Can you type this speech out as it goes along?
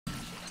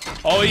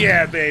Oh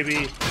yeah,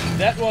 baby.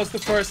 That was the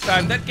first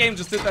time. That game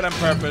just did that on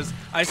purpose.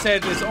 I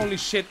said there's only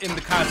shit in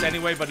the cars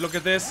anyway, but look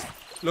at this.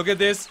 Look at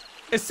this.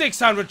 A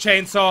 600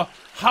 chainsaw.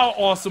 How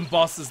awesome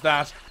boss is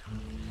that?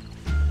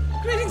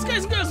 Greetings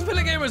guys and girls and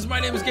fellow gamers. My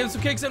name is Games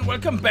for Kicks and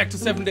welcome back to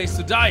 7 Days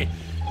to Die,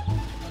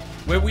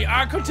 where we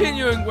are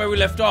continuing where we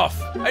left off.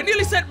 I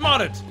nearly said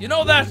modded. You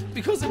know that?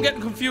 Because I'm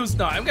getting confused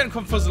now. I'm getting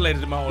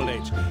confuzzulated in my old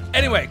age.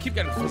 Anyway, I keep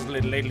getting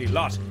confuzzulated lately a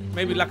lot.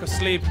 Maybe lack of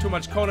sleep, too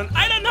much Conan.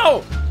 I don't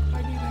know!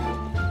 I need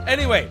help.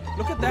 Anyway,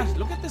 look at that.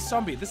 Look at this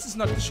zombie. This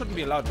shouldn't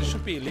be allowed. This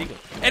should be illegal.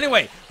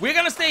 Anyway, we're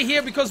gonna stay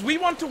here because we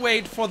want to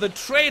wait for the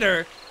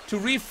trader to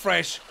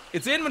refresh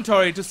its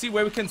inventory to see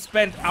where we can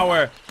spend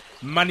our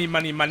money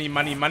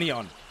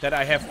on. That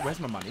I have. Where's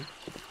my money?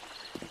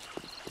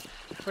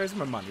 Where's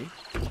my money?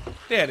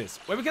 There it is.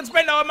 Where we can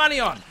spend our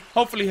money on.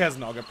 Hopefully he has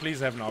an auger. Please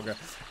have an auger.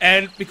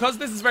 And because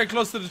this is very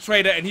close to the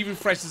trader and he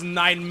refreshes in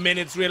 9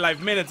 minutes, real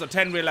life minutes, or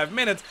 10 real life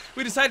minutes,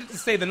 we decided to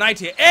stay the night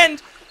here.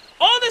 And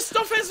all this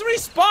stuff has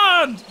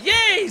respawned!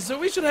 Yay! So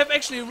we should have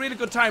actually a really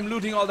good time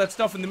looting all that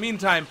stuff in the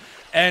meantime.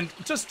 And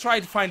just try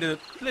to find a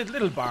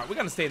little bar. We're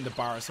gonna stay in the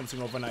bar or something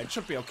overnight.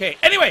 Should be okay.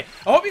 Anyway,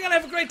 I hope you're gonna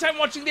have a great time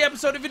watching the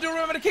episode. If you do,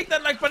 remember to kick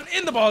that like button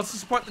in the balls to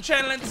support the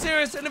channel and the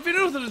series. And if you're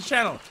new to the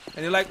channel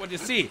and you like what you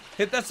see,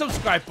 hit that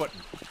subscribe button.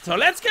 So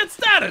let's get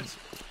started.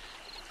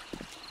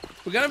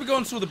 We're gonna be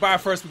going through the bar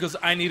first because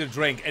I need a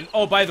drink. And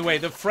oh, by the way,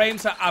 the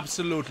frames are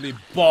absolutely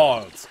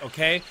balls,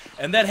 okay?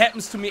 And that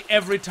happens to me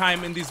every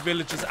time in these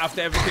villages after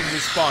everything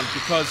respawned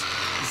because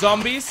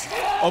zombies.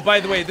 Oh,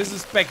 by the way, this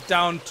is back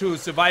down to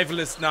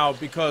survivalist now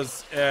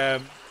because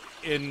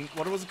in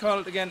what was it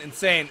called again?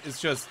 Insane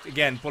is just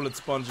again bullet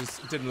sponges.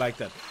 Didn't like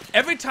that.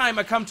 Every time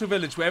I come to a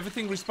village where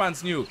everything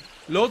respawns new,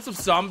 loads of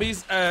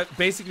zombies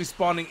basically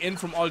spawning in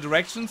from all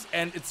directions,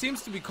 and it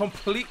seems to be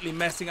completely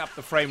messing up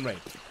the frame rate.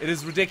 It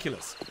is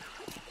ridiculous.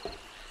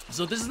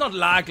 So this is not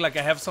lag like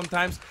I have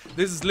sometimes.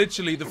 This is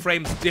literally the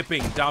frames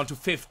dipping down to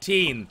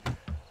 15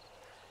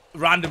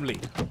 randomly.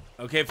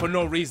 Okay, for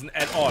no reason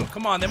at all.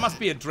 Come on, there must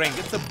be a drink.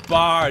 It's a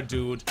bar,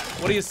 dude.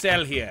 What do you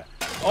sell here?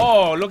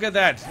 Oh, look at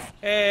that.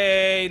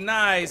 Hey,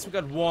 nice. We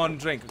got one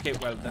drink. Okay,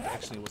 well, that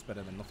actually was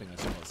better than nothing, I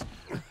suppose.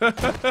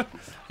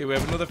 Okay, we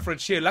have another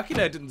fridge here. Lucky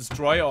that I didn't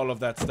destroy all of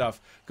that stuff.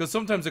 Because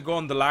sometimes I go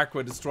on the lark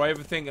where I destroy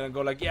everything and I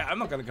go like, yeah, I'm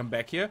not going to come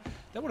back here.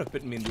 That would have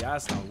bitten me in the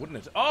ass now, wouldn't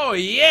it? Oh,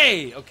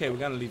 yay! Okay, we're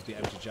going to leave the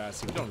empty jars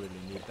here. We don't really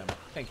need them.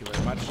 Thank you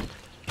very much.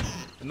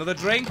 Another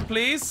drink,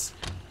 please.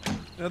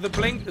 Another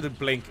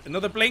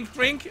another blink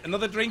drink.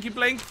 Another drinky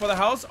blink for the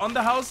house. On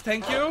the house,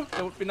 thank you.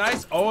 That would be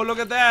nice. Oh, look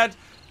at that.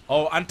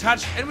 Oh,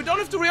 untouched. And we don't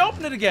have to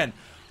reopen it again.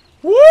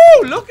 Woo!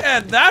 Look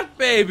at that,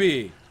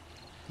 baby.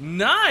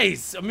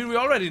 Nice. I mean, we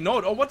already know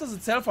it. Oh, what does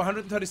it sell for?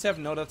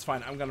 137. No, that's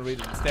fine. I'm gonna read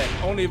it instead.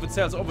 Only if it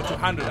sells over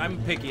 200.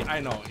 I'm picky. I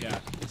know, yeah.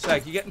 It's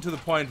like you getting to the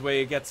point where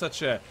you get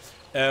such a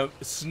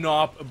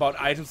snob about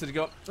items that you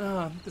go,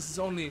 oh, this is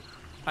only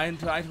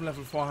item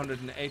level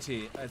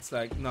 480. It's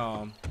like,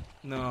 no,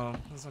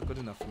 that's not good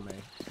enough for me.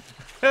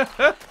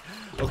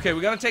 Okay,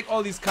 we're gonna take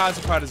all these cars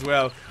apart as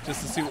well,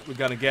 just to see what we're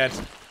gonna get.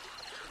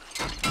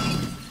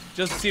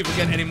 Just to see if we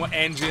get any more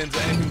engines or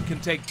anything we can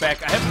take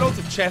back. I have loads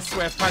of chests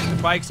where I've parked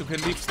the bike, so we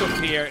can leave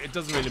stuff here. It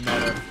doesn't really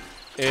matter.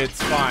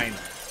 It's fine.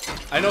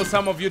 I know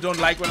some of you don't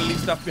like when I leave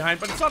stuff behind,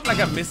 but it's not like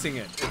I'm missing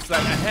it. It's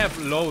like I have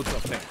loads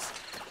of things.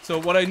 So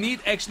what I need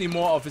actually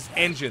more of is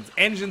engines.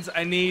 Engines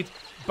I need.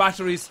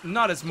 Batteries,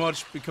 not as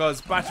much, because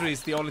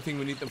batteries, the only thing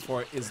we need them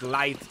for is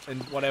light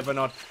and whatever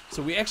not.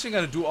 So we're actually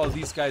going to do all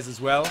these guys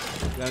as well.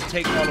 We're going to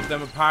take all of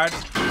them apart.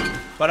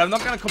 But I'm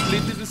not going to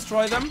completely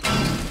destroy them.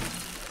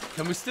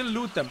 Can we still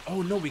loot them?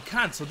 Oh, no, we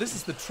can't. So this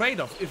is the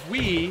trade-off. If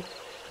we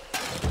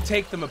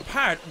take them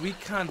apart, we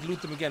can't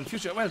loot them again in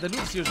future. Well, the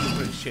loot is usually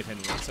pretty shit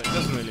anyway, so it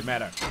doesn't really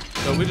matter.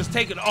 So we just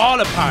take it all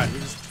apart. We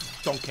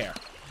just don't care.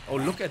 Oh,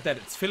 look at that.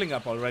 It's filling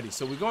up already.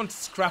 So we're going to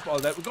scrap all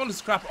that. We're going to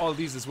scrap all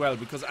these as well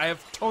because I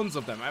have tons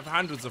of them. I have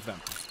hundreds of them.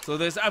 So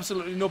there's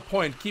absolutely no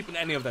point keeping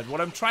any of that.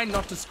 What I'm trying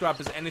not to scrap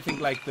is anything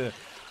like the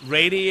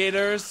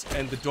radiators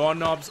and the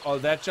doorknobs, all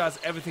that jazz.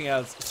 Everything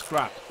else,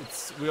 scrap.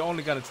 We're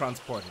only going to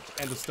transport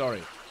it. End of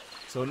story.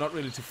 So not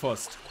really too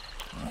fussed.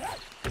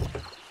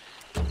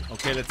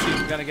 Okay, let's see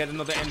if we're going to get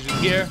another engine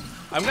here.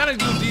 I'm going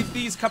to do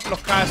these couple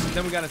of cars and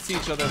then we're going to see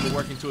each other in the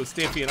working tool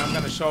stiffy and I'm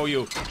going to show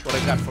you what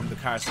I got from the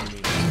cars in the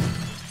meantime.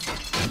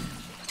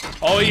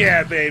 Oh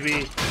yeah,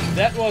 baby.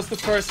 That was the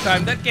first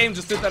time. That game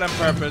just did that on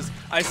purpose.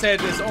 I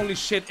said there's only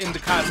shit in the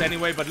cars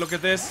anyway, but look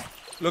at this.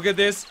 Look at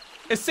this.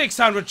 A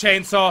 600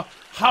 chainsaw.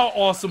 How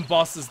awesome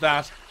boss is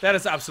that? That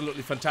is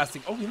absolutely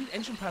fantastic. Oh, we need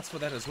engine parts for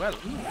that as well.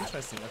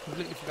 Interesting. I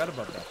completely forgot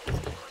about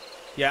that.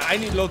 Yeah, I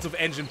need loads of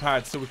engine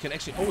parts so we can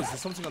actually... Oh, is there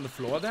something on the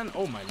floor then?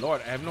 Oh my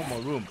lord, I have no more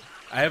room.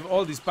 I have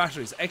all these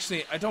batteries.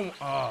 Actually, I don't...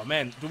 Oh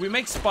man, do we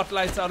make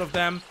spotlights out of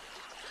them?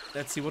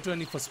 Let's see, what do I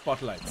need for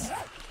spotlights?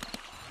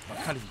 I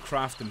can't even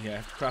craft them here. I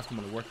have to craft them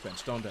on the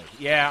workbench, don't I?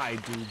 Yeah, I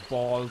do.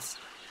 Balls.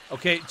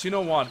 Okay, do you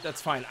know what?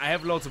 That's fine. I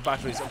have loads of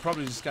batteries. I'm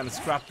probably just gonna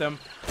scrap them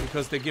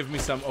because they give me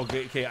some...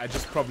 Okay, I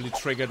just probably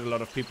triggered a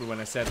lot of people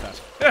when I said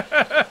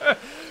that.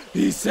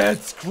 He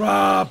said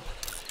scrap!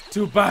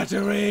 2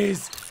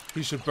 batteries.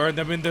 He should burn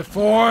them in the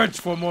forge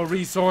for more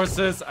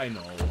resources. I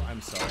know.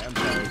 I'm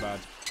sorry about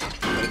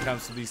when it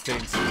comes to these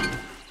things.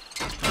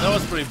 That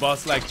was pretty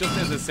boss-like. Just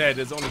as I said,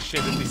 there's only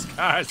shit in these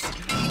cars.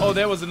 Oh,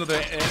 there was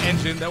another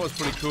engine. That was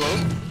pretty cool.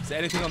 Is there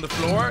anything on the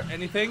floor?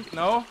 Anything?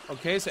 No?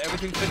 Okay, so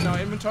everything fit in our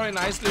inventory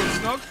nicely and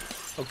snug.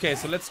 Okay,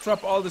 so let's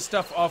drop all this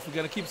stuff off. We're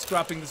gonna keep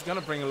scrapping. This is gonna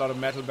bring a lot of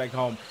metal back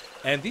home.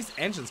 And these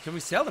engines, can we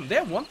sell them?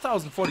 They're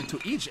 1,042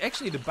 each.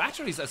 Actually, the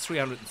batteries are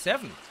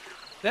 307.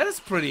 That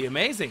is pretty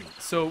amazing.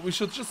 So we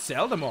should just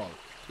sell them all.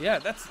 Yeah,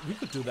 we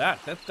could do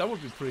that. That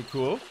would be pretty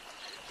cool.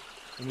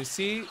 Let me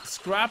see.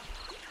 Scrap.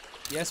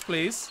 Yes,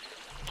 please.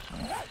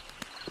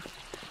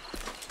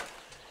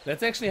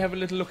 Let's actually have a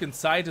little look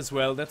inside as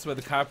well. That's where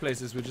the car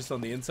place is. We're just on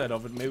the inside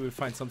of it. Maybe we'll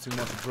find something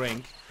more to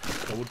drink.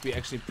 That would be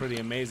actually pretty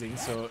amazing.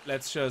 So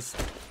let's just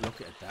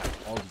look at that.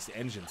 All these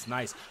engines.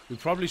 Nice. We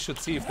probably should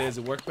see if there's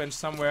a workbench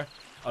somewhere.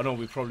 Oh no,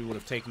 we probably would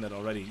have taken that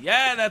already.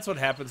 Yeah, that's what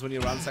happens when you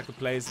ransack a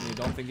place and you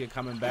don't think you're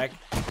coming back.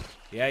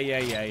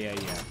 Yeah.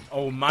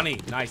 Oh, money.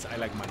 Nice. I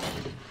like money.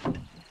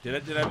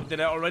 Did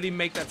I already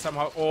make that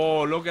somehow?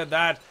 Oh, look at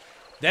that.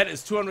 That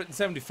is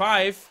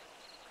 275.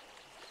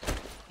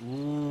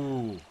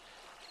 Ooh.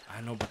 I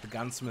know, but the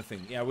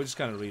gunsmithing. Yeah, we're just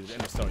gonna read it.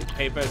 End of story.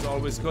 Paper is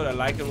always good. I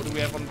like it. What do we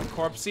have on the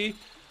corpsey?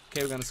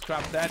 Okay, we're gonna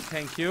scrap that.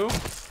 Thank you.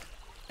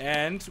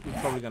 And we're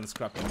probably gonna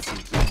scrap that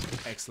seed.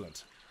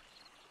 Excellent.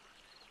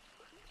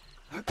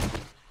 Let's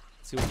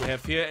see what we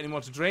have here. Any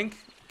more to drink?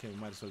 Okay, we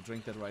might as well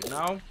drink that right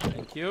now.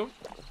 Thank you.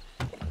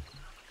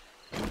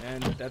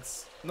 And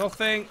that's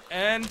nothing.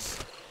 And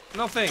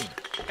nothing.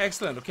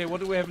 Excellent. Okay, what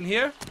do we have in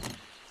here?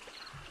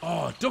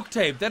 Oh, duct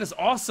tape. That is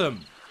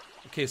awesome.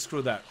 Okay,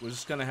 screw that. We're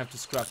just gonna have to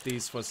scrap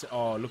these for...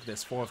 Oh, look,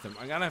 there's 4 of them.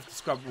 I'm gonna have to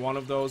scrap one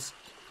of those.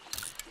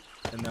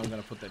 And then I'm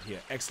gonna put that here.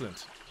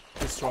 Excellent.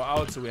 Let's throw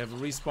out so we have a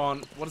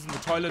respawn. What is in the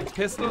toilet?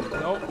 Pistol?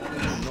 No.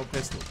 No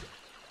pistol.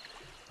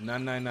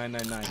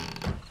 99999.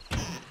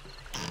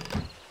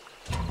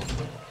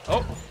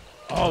 Oh.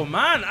 Oh,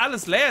 man.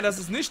 Alles leer. Das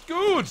ist nicht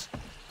gut.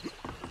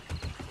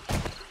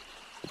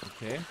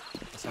 Okay.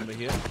 Was haben wir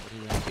hier? What do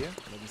we have here?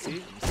 Let me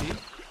see. Let me see.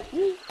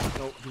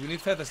 No, do we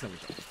need feathers? No, we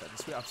don't need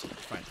feathers. We're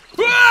absolutely fine.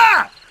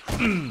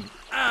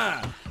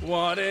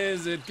 What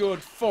is it good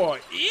for?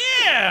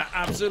 Yeah!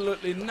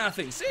 Absolutely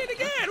nothing. Say it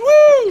again.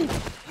 Woo!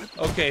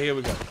 Okay, here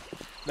we go.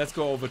 Let's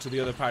go over to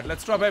the other part.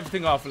 Let's drop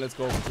everything off and let's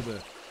go over to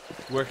the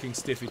working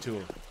stiffy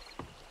tool.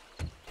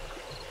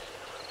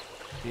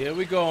 Here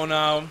we go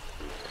now.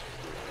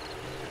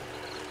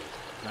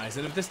 Nice.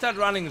 And if they start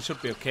running, it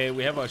should be okay.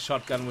 We have our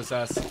shotgun with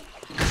us.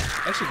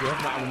 Actually, we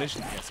have no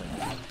ammunition. Yes, I do.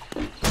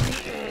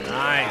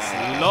 Nice.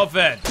 Love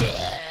it.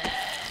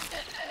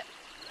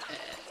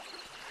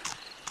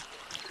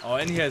 Oh,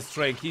 and he has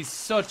drink. He's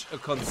such a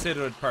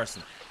considerate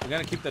person. We're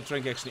gonna keep that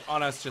drink actually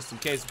on us just in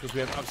case because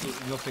we have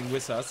absolutely nothing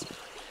with us.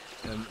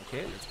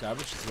 Okay, that's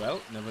garbage as well.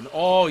 Never know.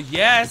 Oh,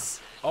 yes.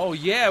 Oh,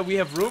 yeah. We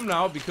have room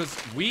now because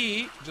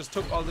we just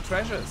took all the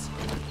treasures.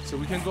 So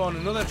we can go on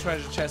another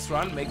treasure chest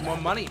run, make more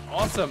money.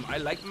 Awesome. I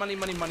like money,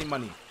 money, money,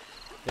 money.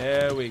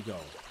 There we go.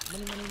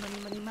 Money, money,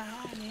 money, money,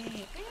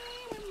 money.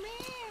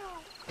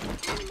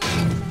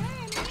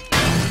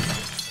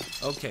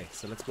 Okay,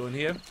 so let's go in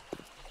here.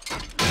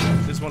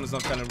 This one is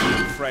not gonna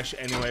really fresh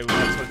anyway. We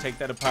might as well take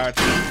that apart.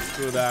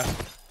 Screw that.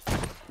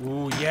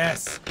 Ooh,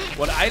 yes.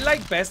 What I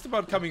like best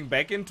about coming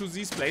back into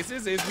these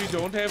places is we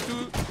don't have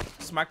to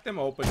smack them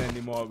open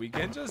anymore. We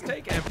can just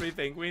take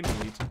everything we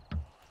need.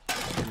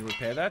 Can you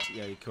repair that?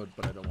 Yeah, you could,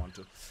 but I don't want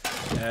to.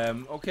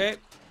 Okay.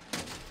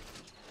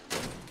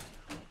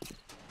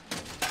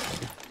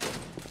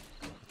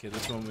 Okay,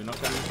 this one we're not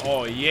gonna...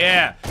 Oh,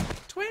 yeah!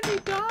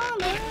 $20,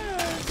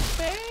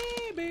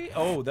 baby!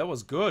 Oh, that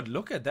was good.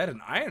 Look at that,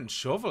 an iron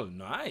shovel.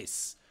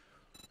 Nice.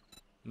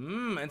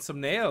 And some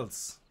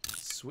nails.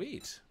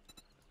 Sweet.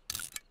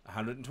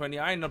 120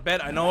 iron, not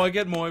bad. I know I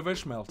get more if I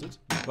smelt it,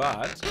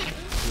 but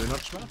we're not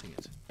smelting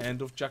it.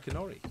 End of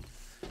Jakinori.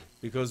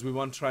 Because we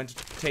want trying to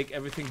take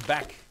everything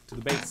back to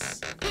the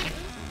base.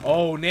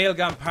 Oh, nail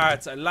gun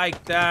parts. I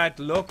like that.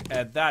 Look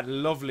at that.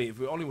 Lovely. If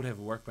we only would have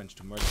a workbench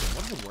to merge them.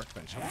 What is a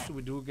workbench? How much do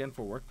we do again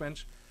for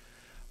workbench?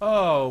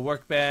 Oh,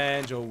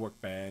 workbench. Oh,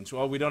 workbench.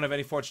 Oh, we don't have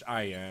any forged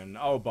iron.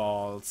 Oh,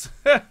 balls.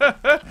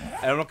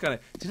 I'm not gonna...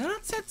 Did I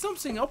not set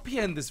something up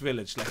here in this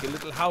village? Like a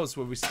little house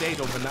where we stayed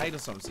overnight or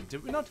something?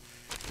 Did we not...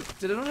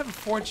 Did I not have a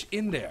forge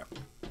in there?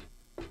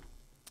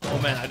 Oh,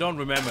 man. I don't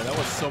remember. That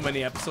was so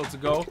many episodes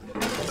ago.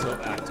 So...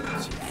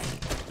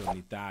 we don't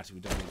need that. We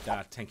don't need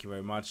that. Thank you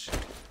very much.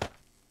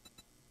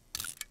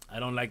 I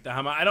don't like the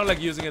hammer. I don't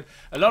like using it.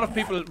 A lot of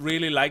people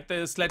really like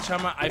the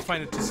sledgehammer. I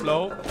find it too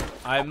slow.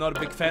 I'm not a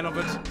big fan of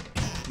it.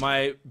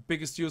 My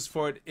biggest use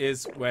for it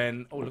is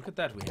when... Oh, look at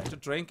that. We had to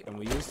drink and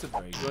we used it.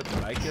 Very good. I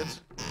like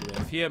it. We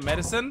have here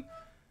medicine.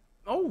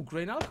 Oh,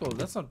 grain alcohol.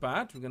 That's not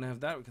bad. We're going to have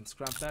that. We can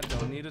scrap that.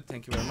 Don't need it.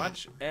 Thank you very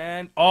much.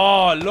 And...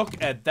 Oh,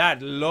 look at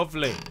that.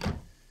 Lovely.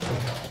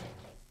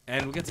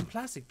 And we get some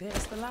plastic.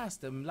 There's the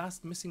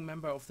last missing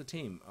member of the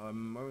team. Where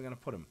are we going to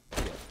put him?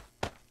 Here.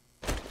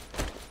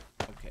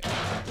 Okay.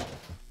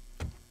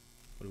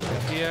 What do we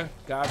have here?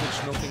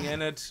 Garbage, nothing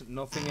in it.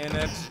 Nothing in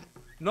it.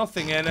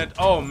 Nothing in it.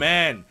 Oh,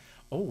 man.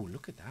 Oh,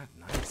 look at that.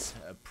 Nice.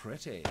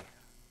 Pretty.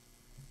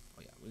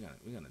 Oh, yeah.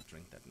 We're gonna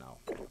drink that now.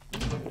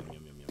 Yum,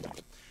 yum, yum, yum.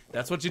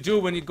 That's what you do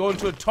when you go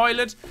into a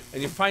toilet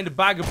and you find a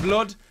bag of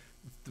blood.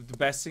 The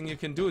best thing you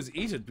can do is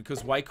eat it,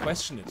 because why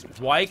question it?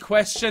 Why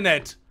question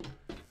it?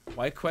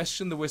 Why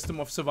question the wisdom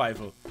of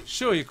survival?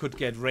 Sure, you could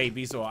get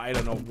rabies or I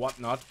don't know what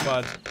not,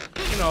 but,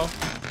 you know,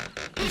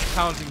 who's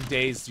counting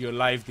days to your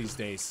life these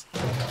days?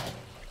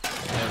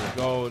 There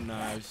we go.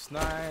 Nice,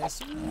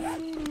 nice.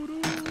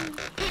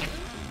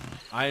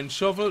 Iron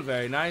shovel,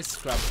 very nice.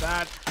 Grab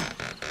that.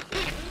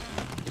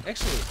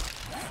 Actually,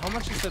 how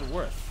much is that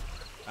worth?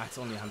 That's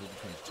only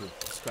 122.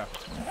 Scrap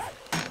it.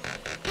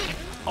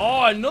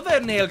 Oh, another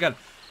nail gun.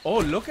 Oh,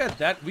 look at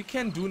that. We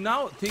can do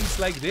now things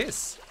like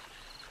this.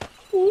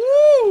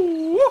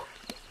 Ooh,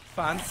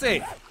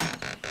 fancy.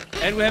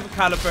 And we have a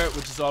caliper,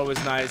 which is always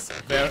nice.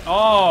 Very.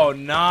 Oh,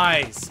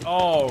 nice.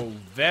 Oh,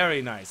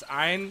 very nice.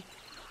 Iron.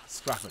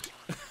 Scrap it.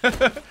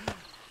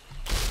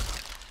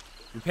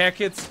 Repair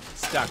kits.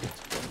 Stack it.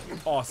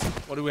 Awesome.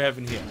 What do we have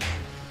in here?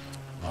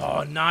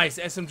 Oh, nice.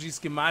 SMG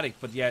schematic.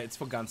 But yeah, it's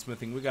for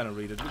gunsmithing. We're gonna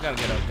read it. We're gonna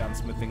get our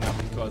gunsmithing up,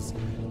 because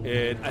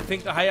I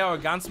think the higher our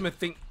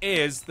gunsmithing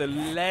is, the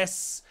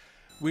less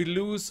we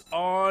lose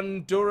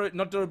on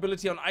not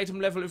durability, on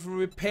item level if we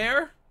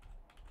repair.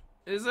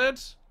 Is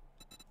it?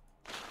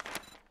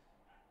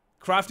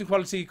 Crafting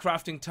quality,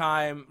 crafting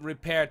time,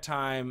 repair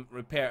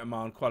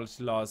amount,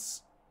 quality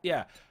loss.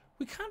 Yeah,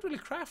 we can't really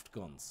craft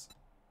guns.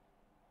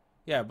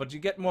 Yeah, but you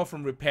get more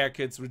from repair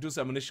kits, reduce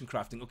ammunition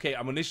crafting. Okay,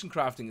 ammunition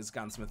crafting is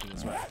gunsmithing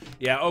as well.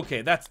 Yeah,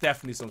 okay, that's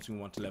definitely something we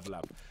want to level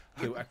up.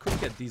 Okay, I could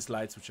get these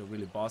lights, which are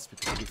really boss,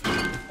 because they give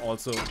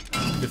also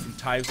different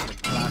types,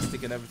 like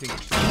plastic and everything,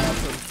 which is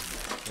awesome.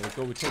 There we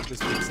go, we take this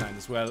big sign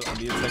as well. On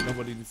the inside,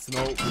 nobody needs to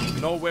know.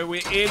 We know where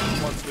we're in.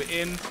 Once we're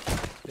in,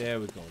 there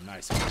we go.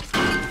 Nice.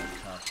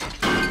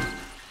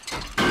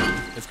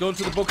 Let's go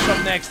into the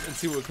bookshop next and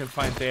see what we can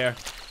find there.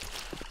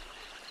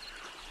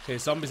 Okay,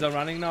 zombies are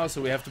running now,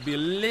 so we have to be a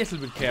little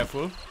bit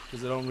careful,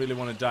 because I don't really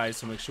want to die,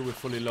 so make sure we're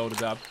fully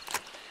loaded up.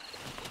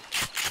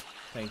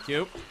 Thank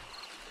you.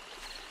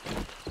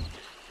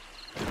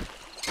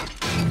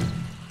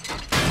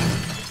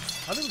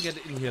 How did we get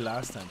in here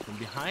last time? From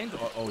behind?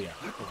 Or, oh yeah,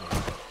 over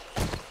here.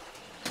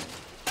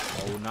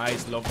 Oh,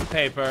 nice. Love the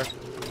paper.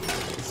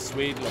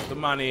 Sweet. Love the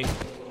money.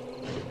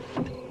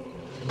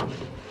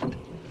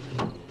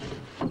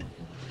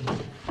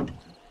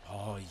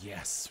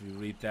 Yes, we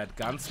read that.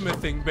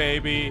 Gunsmithing,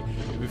 baby.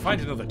 If we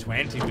find another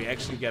 20, we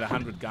actually get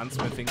 100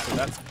 gunsmithing, so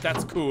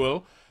that's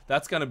cool.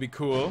 That's gonna be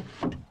cool.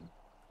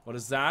 What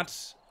is that?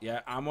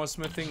 Yeah, armor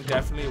smithing.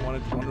 Definitely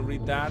want to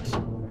read that.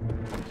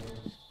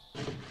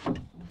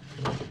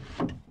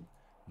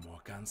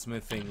 More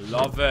gunsmithing.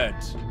 Love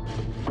it.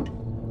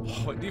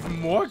 Oh, and even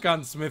more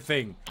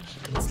gunsmithing.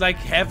 It's like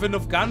heaven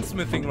of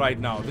gunsmithing right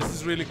now. This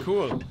is really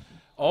cool.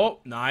 Oh,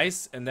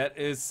 nice. And that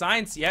is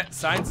science. Yeah,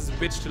 science is a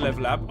bitch to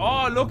level up.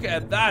 Oh, look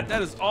at that.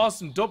 That is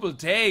awesome. Double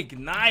take.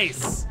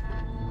 Nice.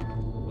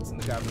 What's in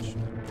the garbage? You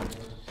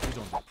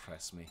don't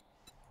impress me.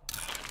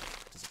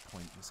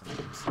 Disappoint me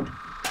sometimes.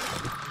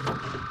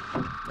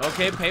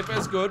 Okay, paper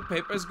is good.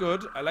 Paper is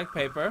good. I like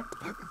paper.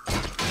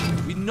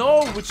 We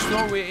know which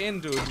store we're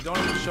in, dude. You don't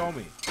have to show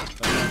me.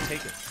 But I'm gonna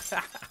take it.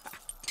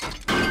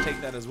 I'm gonna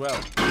take that as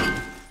well.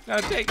 I'm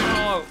gonna take it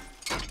all.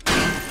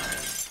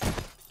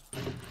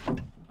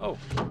 Oh.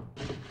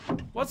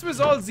 What's with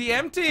all the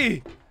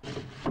empty?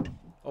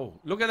 Oh,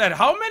 look at that.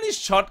 How many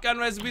shotgun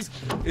recipes?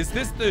 Is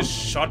this the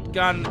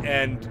shotgun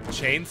and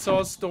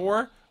chainsaw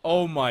store?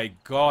 Oh my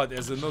god,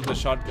 there's another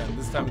shotgun.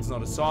 This time it's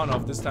not a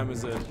sawn-off. This time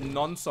it's a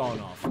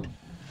non-sawn-off.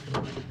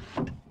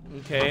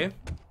 Okay.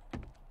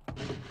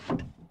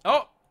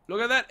 Oh, look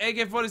at that.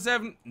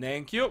 AK-47.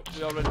 Thank you.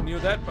 We already knew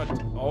that, but...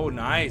 Oh,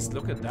 nice.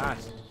 Look at that.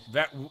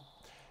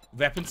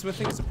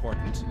 Weaponsmithing is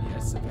important.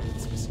 Yes,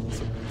 weaponsmithing is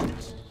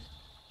important.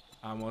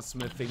 Armor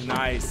smithing,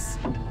 nice.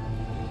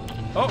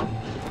 Oh!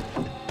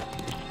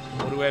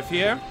 What do we have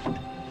here?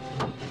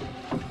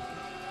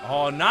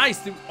 Oh,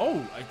 nice!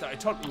 Oh, I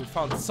thought we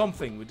found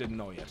something we didn't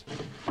know yet.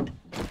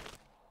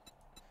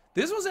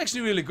 This was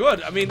actually really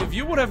good. I mean, if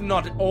you would have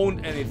not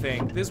owned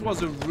anything, this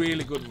was a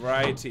really good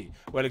variety.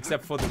 Well,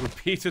 except for the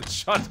repeated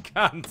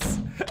shotguns.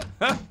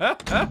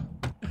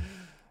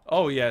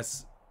 Oh,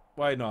 yes.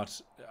 Why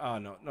not? Oh,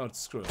 no,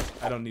 screw it.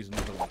 I don't need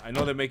another one. I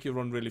know they make you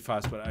run really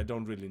fast, but I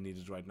don't really need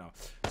it right now.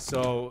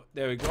 So,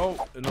 there we go.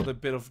 Another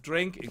bit of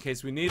drink in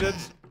case we need it.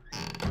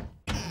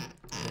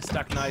 They're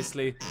stuck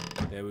nicely.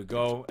 There we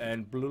go.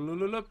 And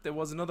there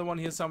was another one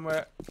here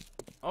somewhere.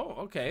 Oh,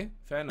 okay.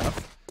 Fair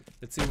enough.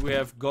 Let's see if we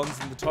have guns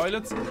in the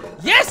toilets.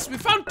 Yes! We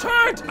found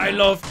turd! I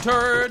love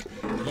turd!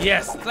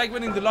 Yes! It's like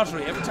winning the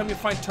lottery. Every time you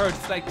find turd,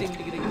 it's like ding,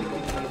 ding, ding, ding, ding,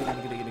 ding, ding,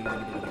 ding, ding, ding,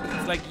 ding.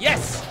 It's like,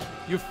 yes!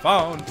 You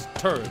found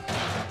turd.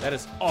 That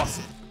is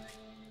awesome.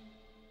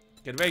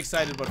 Get very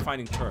excited about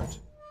finding turd.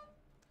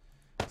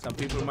 Some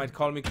people might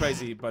call me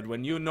crazy, but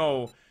when you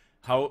know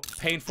how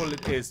painful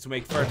it is to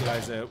make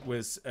fertilizer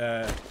with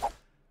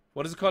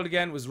What is it called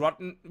again? It was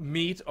rotten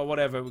meat or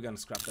whatever. We're gonna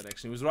scrap that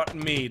actually. It was rotten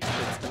meat.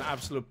 It's an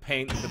absolute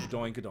pain in the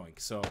doink-a-doink.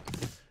 So,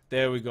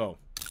 there we go.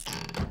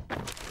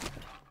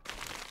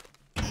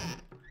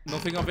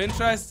 Nothing of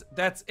interest.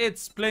 That's it.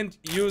 Splint,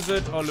 use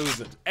it or lose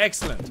it.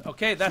 Excellent.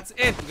 Okay, that's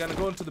it. We're gonna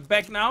go into the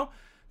back now.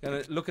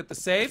 Gonna look at the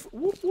safe.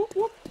 Whoop, whoop,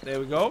 whoop. There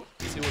we go.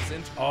 See what's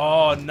in.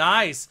 Oh,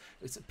 nice.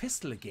 It's a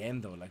pistol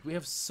again, though. Like, we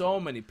have so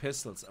many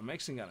pistols. I'm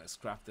actually gonna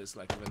scrap this,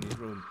 like, in the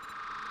room.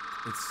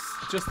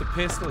 It's just the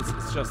pistols.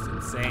 It's just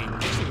insane.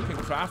 Actually, we can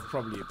craft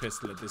probably a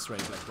pistol at this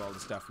rate, like, for all the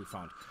stuff we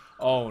found.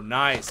 Oh,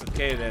 nice.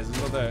 Okay, there's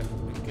another.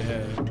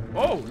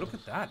 Oh, look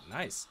at that.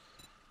 Nice.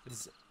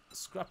 Let's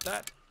scrap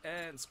that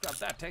and scrap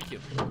that. Thank you.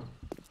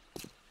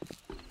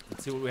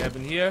 Let's see what we have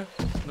in here.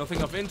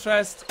 Nothing of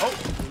interest. Oh,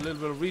 a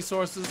little bit of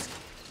resources.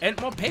 And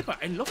more paper.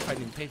 I love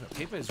finding paper.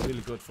 Paper is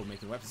really good for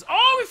making weapons.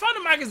 Oh, we found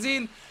a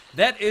magazine.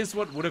 That is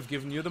what would have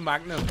given you the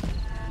Magnum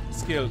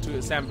skill to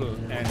assemble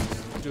and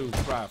do,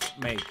 craft,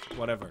 make,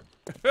 whatever.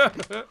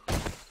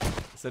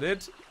 Is that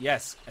it?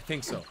 Yes, I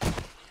think so.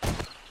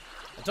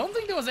 I don't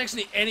think there was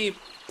actually any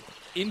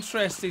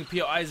interesting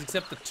POIs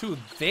except the two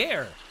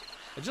there.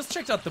 I just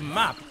checked out the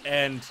map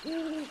and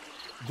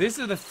this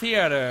is the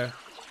theater.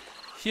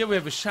 Here we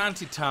have a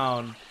shanty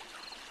town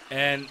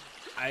and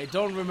I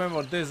don't remember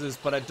what this is,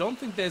 but I don't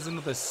think there's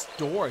another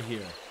store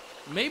here.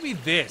 Maybe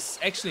this.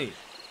 Actually,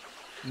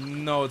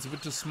 no, it's a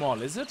bit too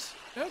small, is it?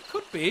 Yeah, it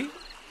could be.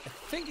 I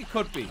think it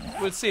could be.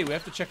 We'll see. We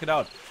have to check it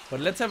out.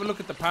 But let's have a look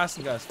at the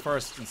passing guys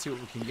first and see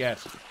what we can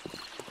get.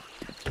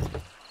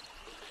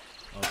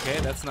 Okay,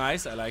 that's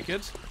nice. I like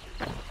it.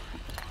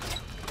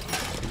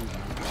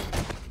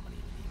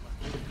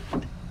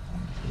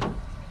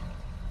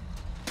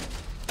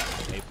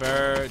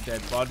 Paper,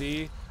 dead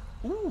body.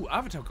 Ooh,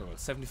 avatar gold,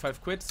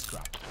 75 quid,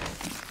 scrap.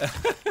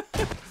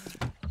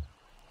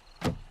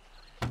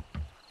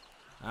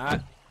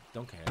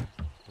 Don't care.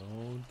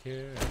 Don't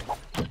care.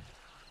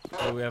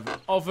 So we have an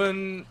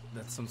oven.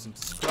 That's something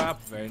to scrap.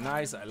 Very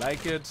nice. I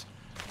like it.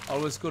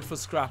 Always good for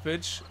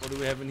scrappage. What do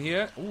we have in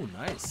here? Ooh,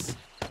 nice.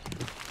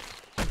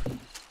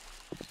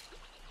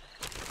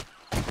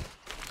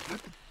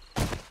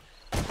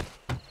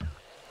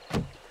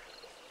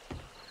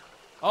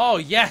 Oh,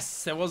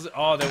 yes! There was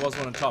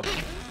one on top.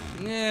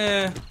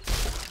 Yeah.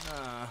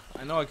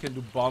 I know I can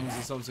do bombs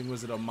or something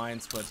with it or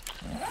mines, but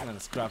I'm gonna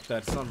scrap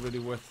that. It's not really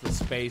worth the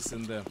space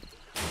in the...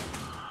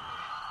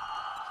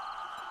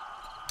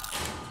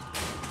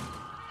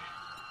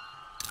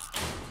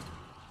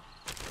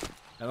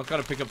 I'm not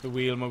gonna pick up the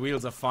wheel. My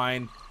wheels are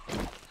fine.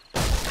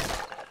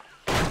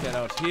 Get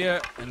out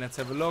here and let's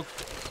have a look.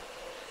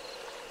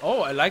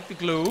 Oh, I like the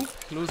glue.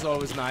 Glue's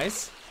always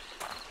nice.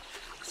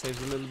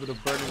 Saves a little bit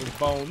of burning with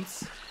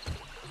bones.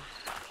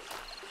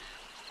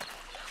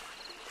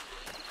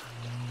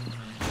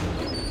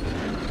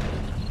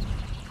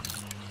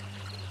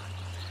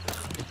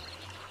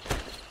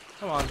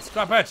 Come on,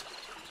 scrap it!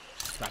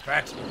 Scrap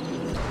it!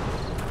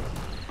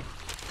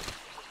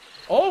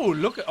 Oh,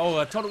 look! Oh,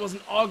 I thought it was an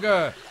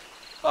auger!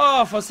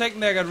 Oh, for a second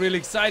there I got really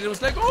excited. It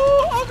was like,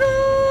 oh,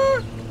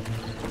 auger!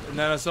 And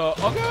then I saw,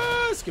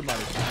 auger!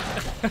 Schematic.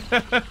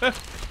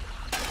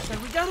 It's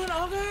like, we got an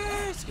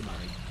auger!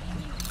 Schematic.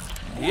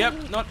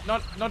 Yep,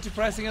 not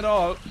depressing at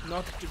all.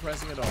 Not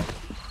depressing at all.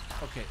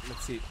 Okay,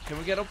 let's see. Can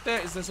we get up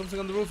there? Is there something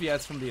on the roof? Yeah,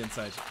 it's from the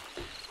inside.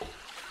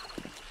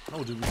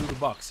 Oh, did we do the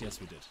box? Yes,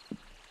 we did.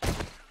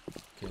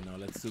 Okay, now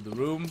let's do the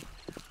room.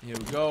 Here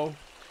we go.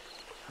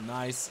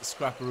 Nice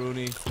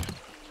scrapperoonie.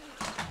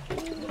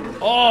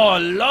 Oh,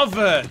 love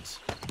it!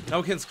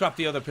 Now we can scrap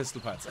the other pistol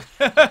parts.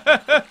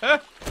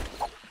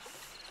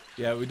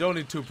 Yeah, we don't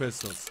need two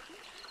pistols.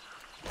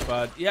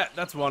 But yeah,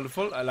 that's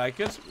wonderful. I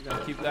like it. We're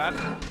gonna keep that.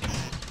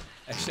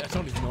 Actually, I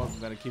don't even know if I'm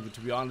gonna keep it,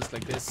 to be honest.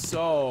 Like, there's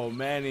so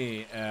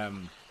many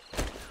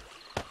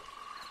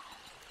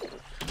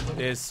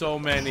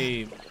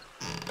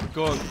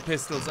gold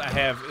pistols I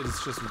have. It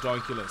is just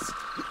ridiculous.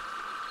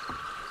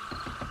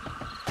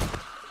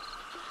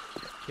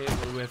 Okay,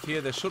 what do we have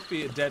here? There should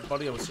be a dead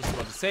body. I was just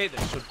about to say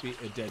there should be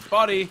a dead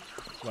body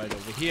right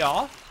over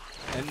here,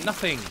 and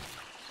nothing.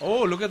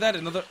 Oh, look at that!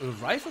 Another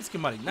rifle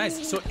schematic.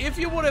 Nice. So if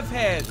you would have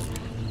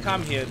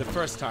come here the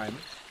first time,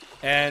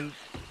 and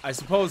I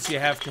suppose you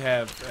have to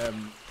have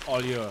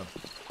all your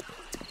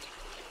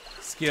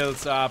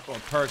skills up or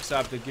perks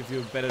up that give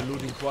you better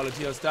looting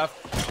quality or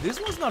stuff. This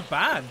was not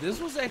bad. This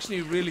was actually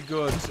a really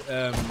good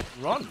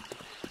run.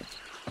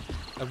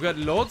 I've got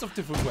loads of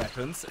different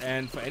weapons,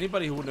 and for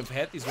anybody who wouldn't have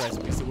had these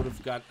recipes, they would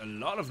have got a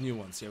lot of new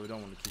ones. Yeah, we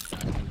don't want to keep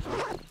that.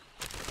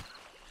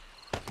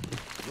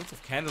 Lots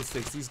of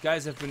candlesticks. These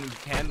guys have been in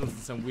candles and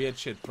some weird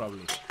shit,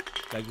 probably.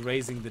 Like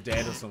raising the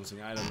dead or something.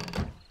 I don't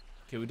know.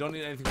 Okay, we don't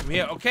need anything from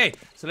here. Okay,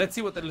 so let's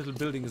see what that little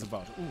building is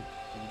about. Ooh,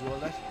 did we do all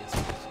that? Yes,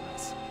 we did.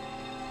 Nice.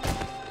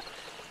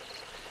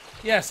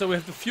 Yeah, so we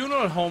have the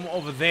funeral home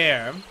over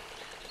there.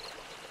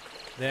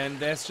 Then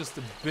there's just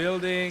a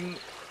building.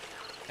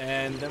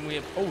 And then we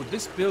have... Oh,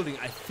 this building.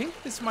 I think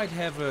this might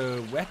have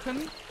a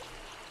weapon.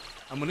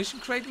 Ammunition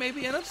crate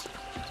maybe in it.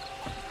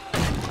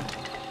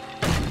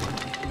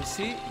 Let me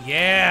see.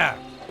 Yeah!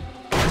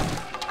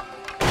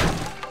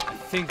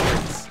 think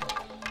it's...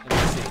 Let me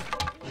see.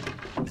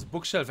 There's a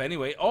bookshelf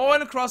anyway. Oh,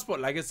 and a crossbow.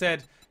 Like I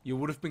said, you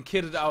would have been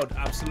kitted out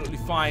absolutely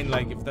fine,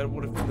 like, if that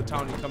would have been the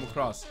town you come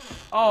across.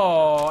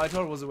 Oh, I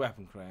thought it was a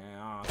weapon crate.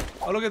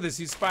 Oh, look at this.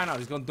 He's spying out.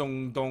 He's going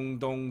dong, dong,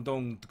 dong,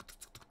 dong.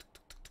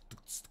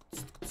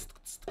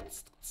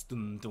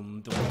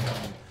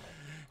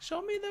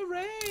 Show me the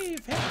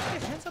rave. Hey,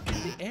 hands up in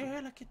the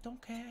air like you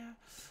don't care.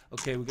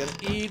 Okay, we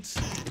gotta eat.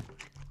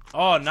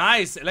 Oh,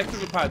 nice.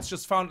 Electrical parts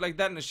just found like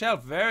that in a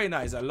shelf. Very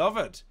nice. I love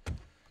it.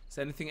 Is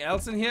there anything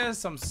else in here?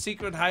 Some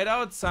secret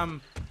hideout?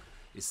 Some...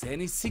 Is there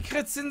any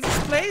secrets in this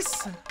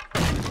place?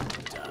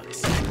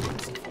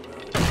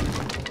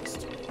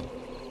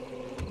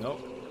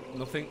 Nope.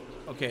 Nothing.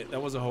 Okay,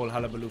 that was a whole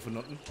hullabaloo for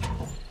nothing.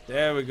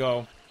 There we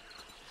go.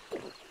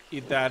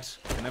 Eat that.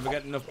 I never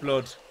get enough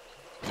blood.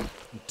 I'm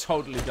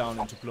totally down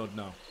into blood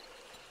now.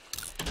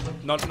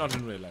 Not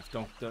in real life.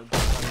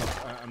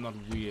 I'm not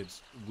weird.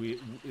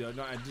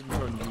 No, I didn't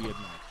turn weird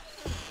now.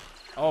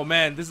 Oh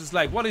man, this is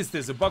like, what is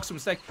this? A box from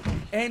stack.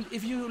 And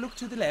if you look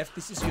to the left,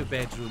 this is your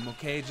bedroom,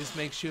 okay? Just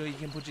make sure you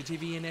can put your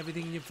TV and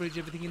everything in your fridge,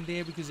 everything in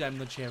there, because I'm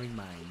not sharing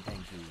mine.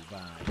 Thank you.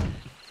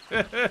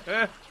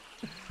 Bye.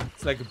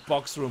 It's like a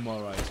box room,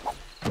 alright.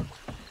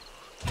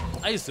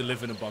 I used to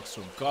live in a box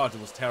room. God, it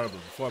was terrible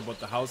before I bought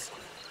the house.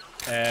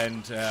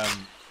 And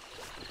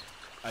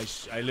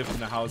I lived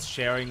in a house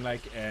sharing,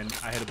 like, and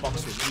I had a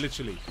box room.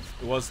 Literally,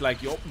 it was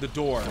like you open the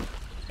door,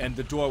 and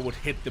the door would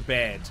hit the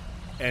bed.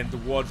 And the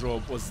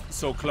wardrobe was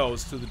so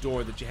close to the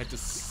door that you had to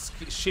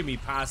shimmy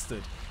past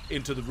it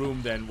into the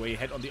room then, where you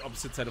had on the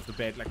opposite side of the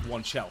bed like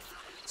one shelf.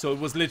 So it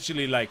was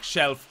literally like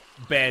shelf,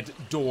 bed,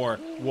 door,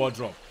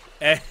 wardrobe.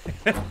 And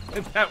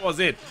that was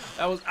it.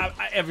 That was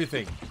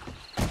everything.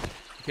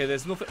 Okay,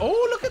 there's nothing.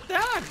 Oh, look at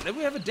that. Then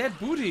we have a dead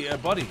body.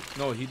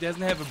 No, he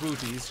doesn't have a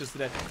booty. He's just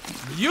dead.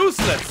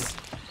 Useless.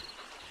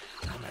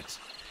 Damn it.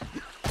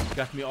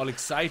 Got me all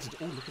excited.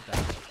 Oh, look at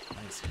that.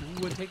 Nice.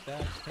 Ooh, I'll take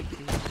that. Thank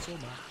you so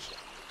much.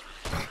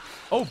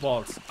 Oh,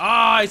 balls.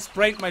 Ah, I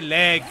sprained my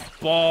leg.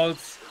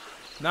 Balls.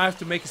 Now I have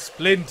to make a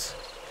splint.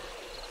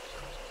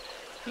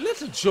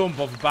 Little jump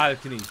off a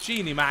balcony.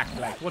 Jeannie Mac,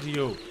 like, what are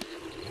you?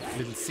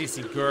 Little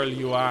sissy girl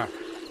you are.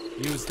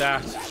 Use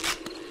that.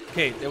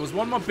 Okay, there was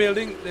one more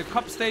building. The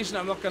cop station,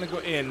 I'm not going to go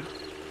in.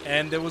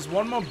 And there was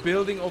one more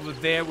building over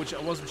there, which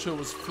I wasn't sure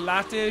was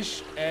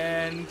flattish.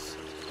 And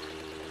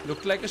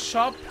looked like a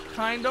shop,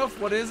 kind of.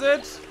 What is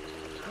it?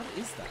 What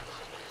is that?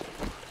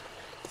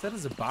 That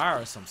is a bar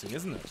or something,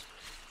 isn't it?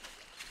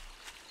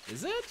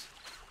 Is it?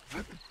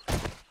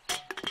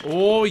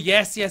 Oh,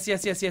 yes.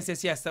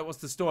 That was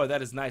the store.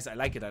 That is nice. I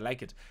like it.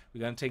 We're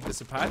going to take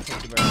this apart.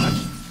 Thank you very much.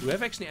 Do we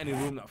have actually any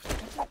room now?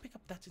 Pick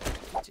up that.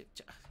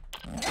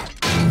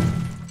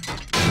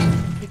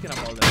 Picking up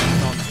all that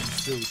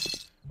nonsense, dude.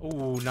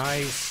 Oh,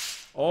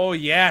 nice. Oh,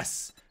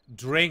 yes.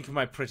 Drink,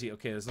 my pretty.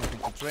 Okay, there's nothing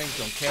to drink.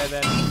 Don't care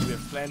then. We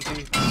have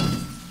plenty.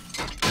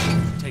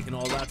 Taking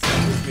all that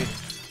stuff with me.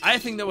 I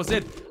think that was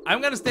it.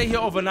 I'm gonna stay here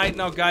overnight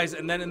now, guys,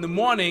 and then in the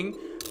morning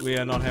we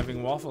are not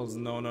having waffles.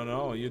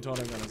 No. You thought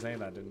I'm gonna say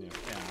that, didn't you?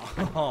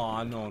 Yeah.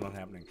 Oh, no, not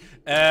happening.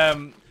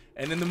 And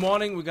in the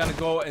morning we're gonna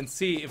go and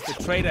see if the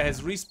trader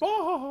has respawned.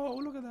 Oh,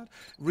 look at that.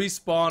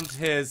 Respawned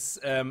his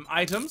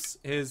items.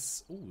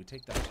 We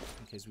take that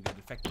in case we get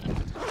infected.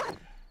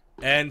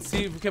 And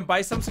see if we can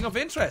buy something of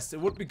interest. It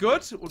would be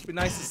good. It would be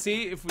nice to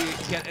see if we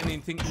get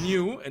anything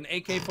new. An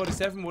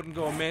AK-47 wouldn't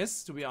go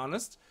amiss, to be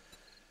honest.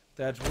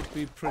 That would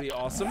be pretty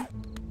awesome.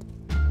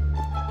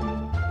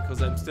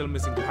 Because I'm still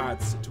missing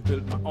parts to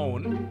build my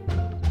own.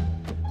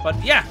 But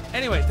yeah,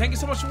 anyway, thank you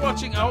so much for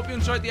watching. I hope you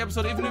enjoyed the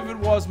episode, even if it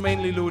was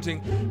mainly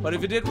looting. But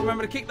if you did,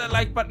 remember to kick that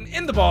like button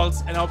in the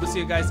balls. And I hope to see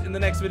you guys in the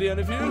next video.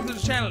 And if you're new to the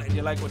channel and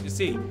you like what you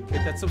see,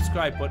 hit that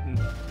subscribe button.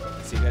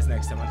 I'll see you guys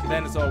next time. Until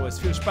then, as always,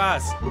 viel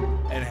Spaß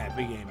and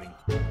happy gaming.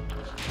 Alright.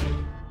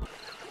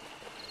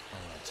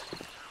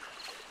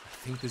 I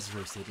think this is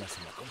where I stayed last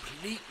time. I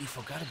completely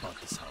forgot about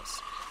this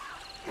house.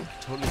 I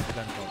totally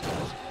forgot about that.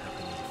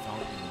 There was a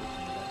fountain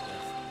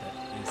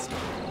and that is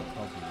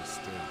probably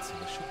stayed, so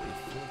there should be a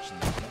fortune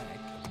in the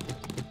back.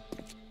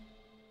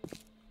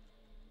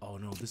 Oh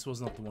no, this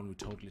was not the one we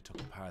totally took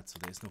apart, so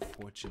there's no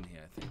fortune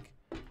here, I think.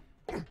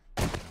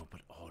 No,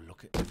 but oh,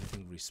 look at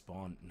everything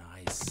respawn.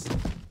 Nice.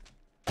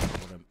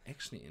 What I'm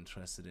actually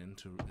interested in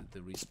to the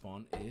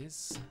respawn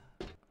is...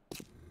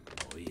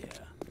 Oh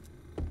yeah.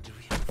 Do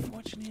we have a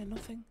fortune here?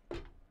 Nothing?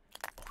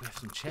 We have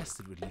some chests.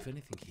 Did we leave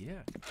anything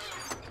here?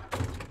 No,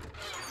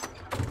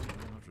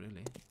 not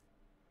really.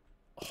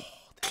 Oh,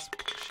 there's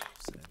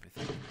bookshelves and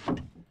everything.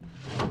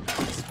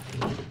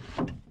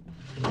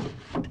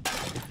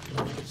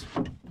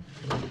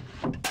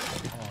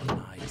 Oh,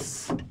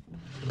 nice.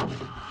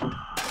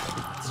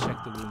 Let's check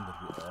the room that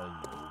we all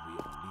know we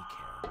only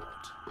care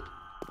about.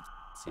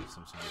 Let's see if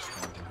something is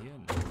found in here.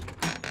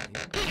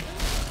 No.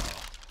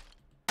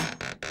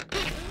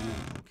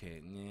 Ooh, okay,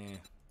 yeah.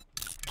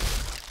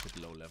 Bit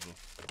low level.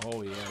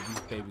 Oh yeah,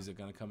 these babies are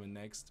gonna come in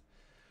next.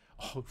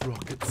 Oh,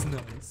 rockets,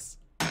 nice.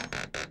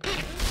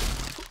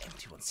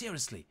 Empty one,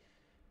 seriously.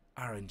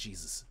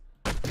 RNGesus.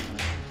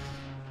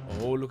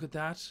 Oh, look at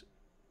that.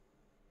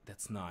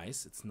 That's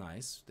nice. It's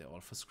nice. They're all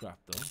for scrap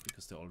though,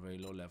 because they're all very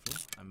low level.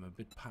 I'm a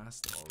bit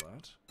past all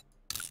that.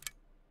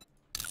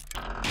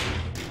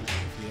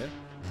 Here.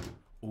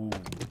 Ooh.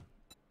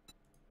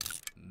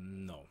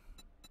 No.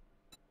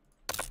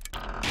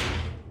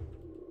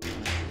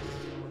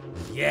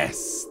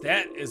 Yes,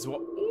 that is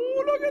what.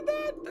 Oh, look at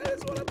that. That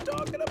is what I'm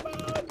talking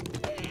about.